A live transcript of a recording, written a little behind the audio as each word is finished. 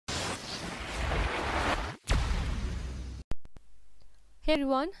Hey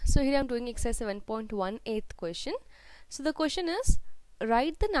everyone, so here I am doing exercise 7.1 8th question. So the question is,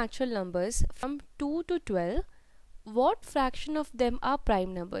 write the natural numbers from 2 to 12. What fraction of them are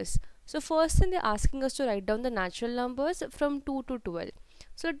prime numbers? So first thing they're asking us to write down the natural numbers from 2 to 12.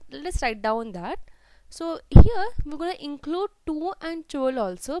 So let's write down that. So here we're going to include 2 and 12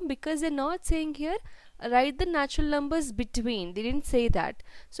 also, because they're not saying here write the natural numbers between. They didn't say that.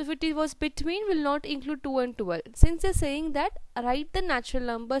 So if it was between, we'll not include 2 and 12. Since they're saying that write the natural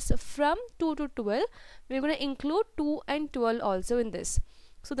numbers from 2 to 12, we're going to include 2 and 12 also in this.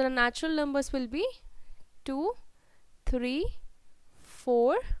 So the natural numbers will be 2, 3,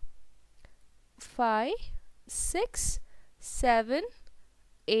 4, 5, 6, 7,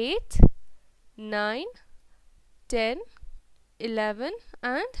 8, 9, 10, 11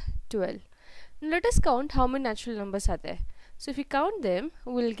 and 12. Now let us count how many natural numbers are there. So if we count them,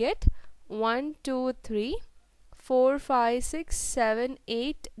 we'll get 1, 2, 3, 4, 5, 6, 7,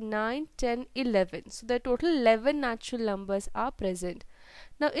 8, 9, 10, 11. So the total 11 natural numbers are present.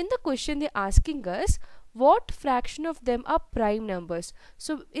 Now in the question they're asking us what fraction of them are prime numbers.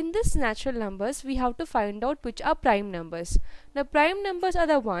 So in this natural numbers we have to find out which are prime numbers. Now prime numbers are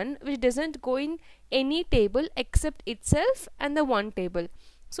the one which doesn't go in any table except itself and the one table.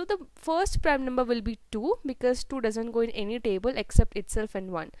 So the first prime number will be 2, because 2 doesn't go in any table except itself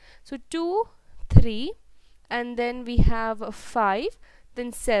and 1. So 2, 3, and then we have 5,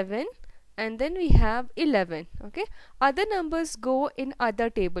 then 7, and then we have 11. Okay, other numbers go in other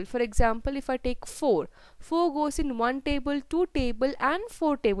table. For example, if I take 4 goes in 1 table, 2 table and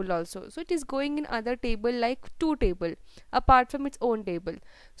 4 table also. So it is going in other table like 2 table apart from its own table.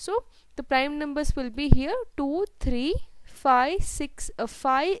 So the prime numbers will be here 2, 3, 5, 6,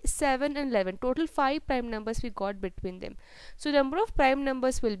 5, 7 and 11. Total 5 prime numbers we got between them. So number of prime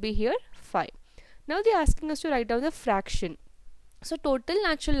numbers will be here 5. Now they are asking us to write down the fraction. So total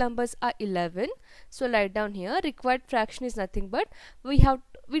natural numbers are 11. So write down here required fraction is nothing but we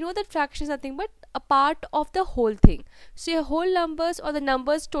know that fraction is nothing but a part of the whole thing. So your whole numbers or the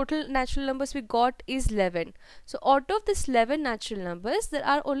numbers, total natural numbers we got is 11. So out of this 11 natural numbers, there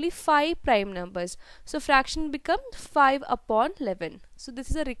are only 5 prime numbers. So fraction becomes 5 upon 11. So this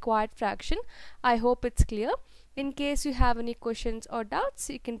is a required fraction. I hope it's clear. In case you have any questions or doubts,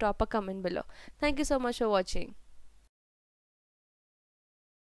 you can drop a comment below. Thank you so much for watching.